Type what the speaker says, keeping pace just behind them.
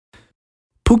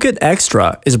Phuket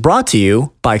Extra is brought to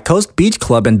you by Coast Beach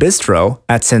Club and Bistro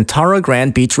at Centara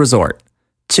Grand Beach Resort.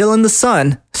 Chill in the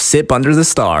sun, sip under the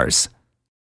stars.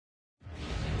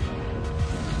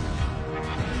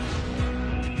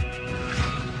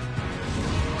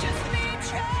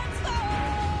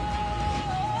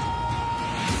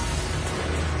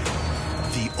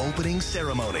 The opening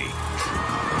ceremony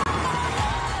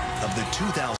of the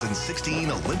 2016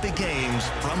 Olympic Games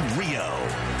from Rio.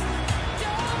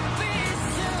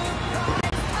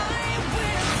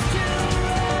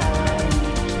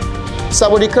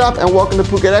 Sawadee krap and welcome to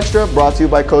Phuket Extra, brought to you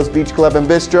by Coast Beach Club and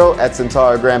Bistro at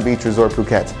Centara Grand Beach Resort,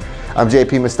 Phuket. I'm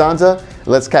JP Mastanza.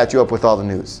 Let's catch you up with all the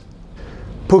news.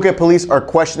 Phuket police are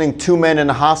questioning two men in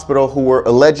a hospital who were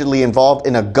allegedly involved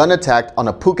in a gun attack on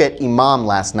a Phuket Imam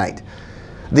last night.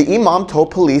 The Imam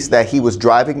told police that he was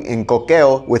driving in Koh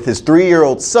Keo with his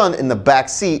 3-year-old son in the back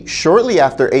seat shortly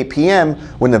after 8 p.m.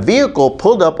 when the vehicle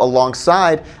pulled up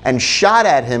alongside and shot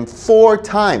at him 4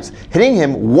 times, hitting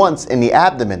him once in the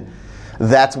abdomen.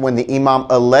 That's when the Imam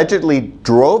allegedly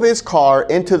drove his car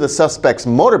into the suspect's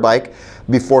motorbike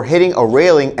before hitting a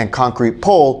railing and concrete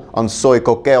pole on Soi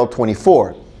Koh Keo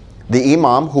 24. The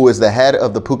Imam, who is the head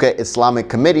of the Phuket Islamic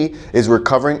Committee, is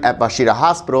recovering at Bashira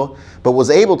Hospital, but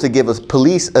was able to give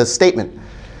police a statement.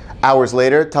 Hours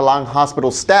later, Talang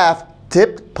Hospital staff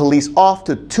tipped police off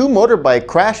to 2 motorbike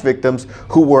crash victims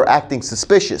who were acting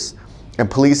suspicious,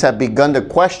 and police have begun to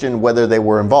question whether they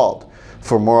were involved.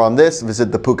 For more on this,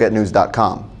 visit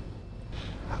thephuket.news.com.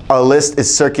 A list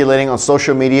is circulating on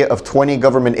social media of 20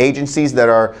 government agencies that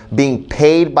are being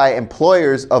paid by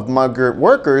employers of migrant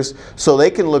workers so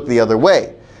they can look the other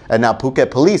way. And now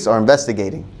Phuket police are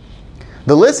investigating.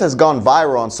 The list has gone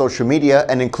viral on social media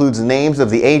and includes names of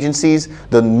the agencies,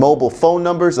 the mobile phone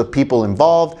numbers of people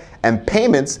involved, and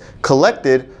payments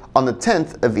collected on the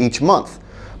 10th of each month.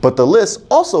 But the list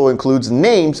also includes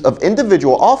names of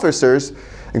individual officers,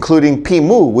 including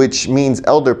Pimu, which means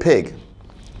elder pig.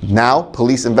 Now,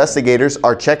 police investigators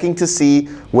are checking to see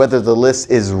whether the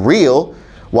list is real,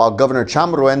 while Governor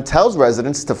Chamruen tells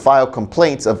residents to file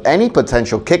complaints of any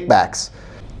potential kickbacks.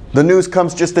 The news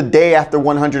comes just a day after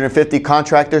 150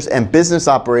 contractors and business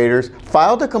operators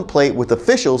filed a complaint with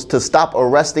officials to stop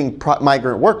arresting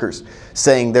migrant workers,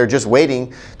 saying they're just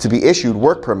waiting to be issued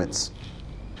work permits.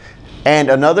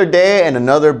 And another day and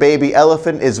another baby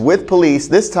elephant is with police,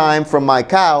 this time from Mai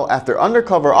Khao, after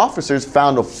undercover officers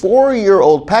found a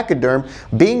 4-year-old pachyderm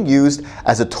being used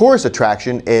as a tourist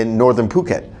attraction in northern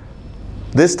Phuket.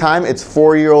 This time it's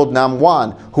 4-year-old Nam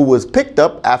Wan, who was picked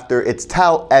up after its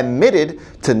Tao admitted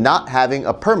to not having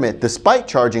a permit despite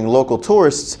charging local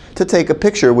tourists to take a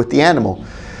picture with the animal.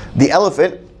 The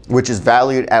elephant, which is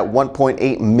valued at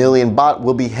 1.8 million baht,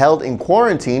 will be held in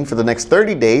quarantine for the next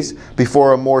 30 days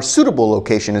before a more suitable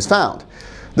location is found.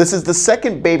 This is the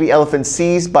second baby elephant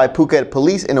seized by Phuket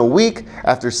police in a week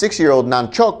after 6-year-old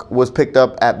Nan Chok was picked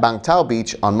up at Bang Tao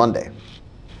Beach on Monday.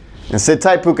 And sit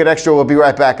tight, Phuket Extra will be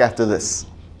right back after this.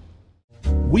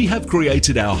 We have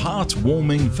created our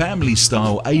heartwarming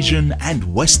family-style Asian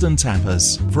and Western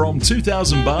tapas from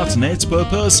 2,000 baht net per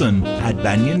person at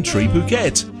Banyan Tree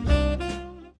Phuket.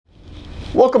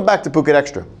 Welcome back to Phuket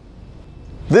Extra.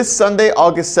 This Sunday,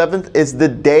 August 7th, is the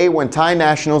day when Thai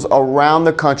nationals around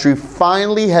the country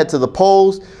finally head to the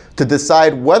polls to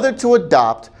decide whether to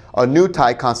adopt a new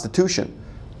Thai constitution.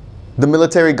 The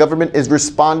military government is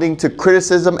responding to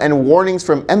criticism and warnings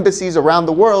from embassies around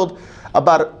the world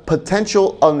about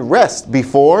potential unrest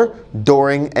before,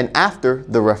 during, and after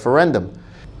the referendum.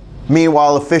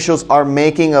 Meanwhile, officials are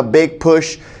making a big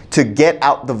push to get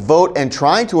out the vote and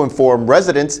trying to inform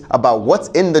residents about what's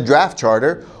in the draft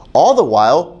charter. All the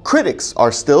while, critics are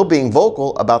still being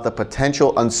vocal about the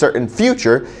potential uncertain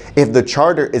future if the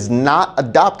charter is not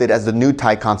adopted as the new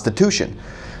Thai constitution.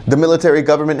 The military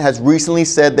government has recently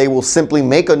said they will simply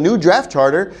make a new draft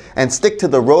charter and stick to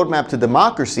the roadmap to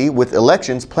democracy with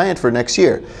elections planned for next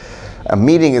year. A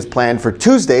meeting is planned for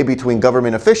Tuesday between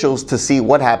government officials to see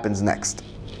what happens next.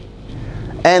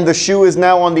 And the shoe is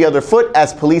now on the other foot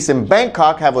as police in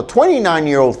Bangkok have a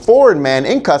 29-year-old foreign man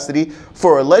in custody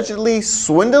for allegedly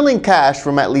swindling cash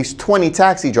from at least 20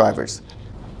 taxi drivers.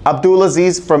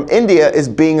 Abdulaziz from India is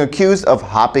being accused of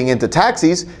hopping into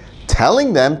taxis,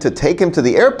 telling them to take him to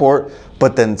the airport,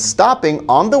 but then stopping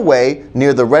on the way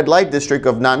near the red light district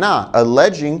of Nana,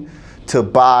 alleging to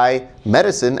buy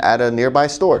medicine at a nearby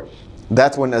store.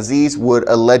 That's when Aziz would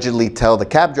allegedly tell the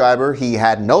cab driver he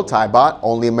had no Thai baht,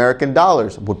 only American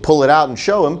dollars, would pull it out and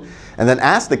show him, and then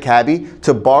ask the cabbie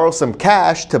to borrow some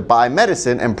cash to buy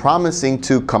medicine and promising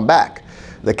to come back.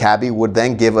 The cabbie would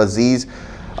then give Aziz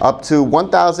Up to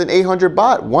 1,800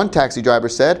 baht, one taxi driver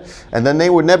said, and then they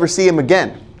would never see him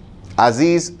again.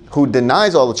 Aziz, who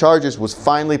denies all the charges, was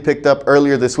finally picked up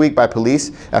earlier this week by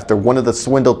police after one of the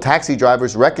swindled taxi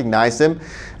drivers recognized him,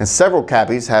 and several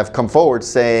cabbies have come forward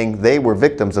saying they were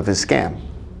victims of his scam.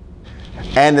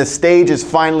 And the stage is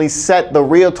finally set. The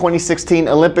Rio 2016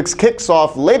 Olympics kicks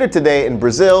off later today in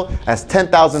Brazil as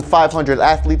 10,500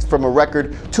 athletes from a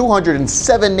record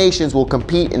 207 nations will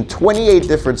compete in 28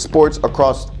 different sports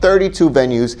across 32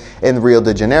 venues in Rio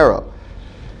de Janeiro.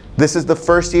 This is the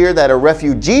first year that a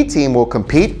refugee team will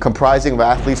compete, comprising of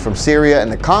athletes from Syria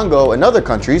and the Congo and other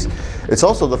countries. It's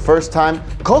also the first time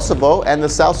Kosovo and the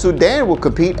South Sudan will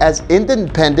compete as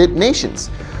independent nations.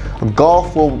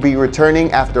 Golf will be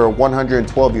returning after a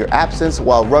 112-year absence,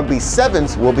 while rugby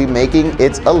sevens will be making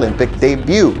its Olympic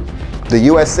debut. The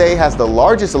USA has the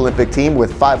largest Olympic team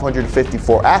with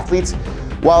 554 athletes,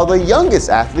 while the youngest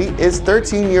athlete is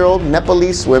 13-year-old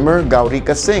Nepalese swimmer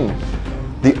Gaurika Singh.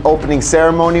 The opening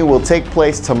ceremony will take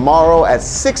place tomorrow at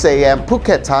 6 a.m.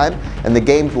 Phuket time, and the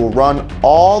games will run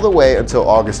all the way until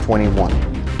August 21.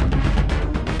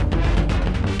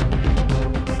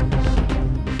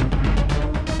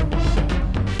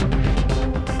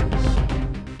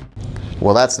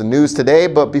 Well, that's the news today,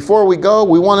 but before we go,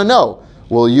 we want to know,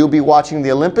 will you be watching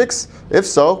the Olympics? If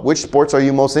so, which sports are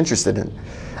you most interested in?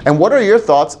 And what are your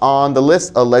thoughts on the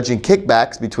list alleging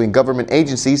kickbacks between government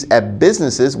agencies and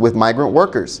businesses with migrant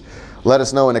workers? Let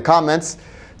us know in the comments.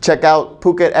 Check out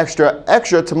Phuket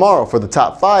Extra tomorrow for the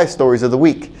top 5 stories of the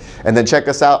week. And then check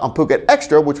us out on Phuket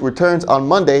Extra, which returns on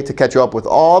Monday to catch you up with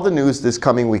all the news this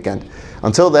coming weekend.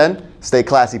 Until then, stay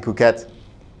classy, Phuket.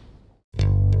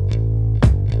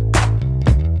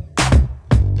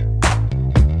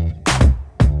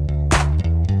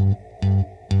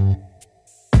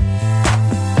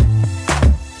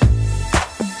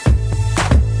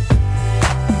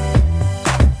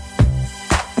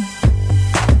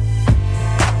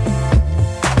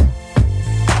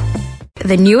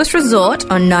 The newest resort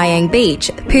on Nayang Beach,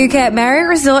 Phuket Marriott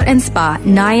Resort and Spa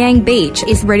Nayang Beach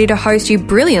is ready to host you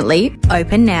brilliantly.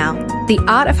 Open now. The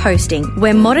art of hosting,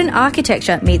 where modern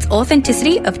architecture meets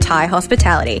authenticity of Thai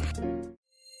hospitality.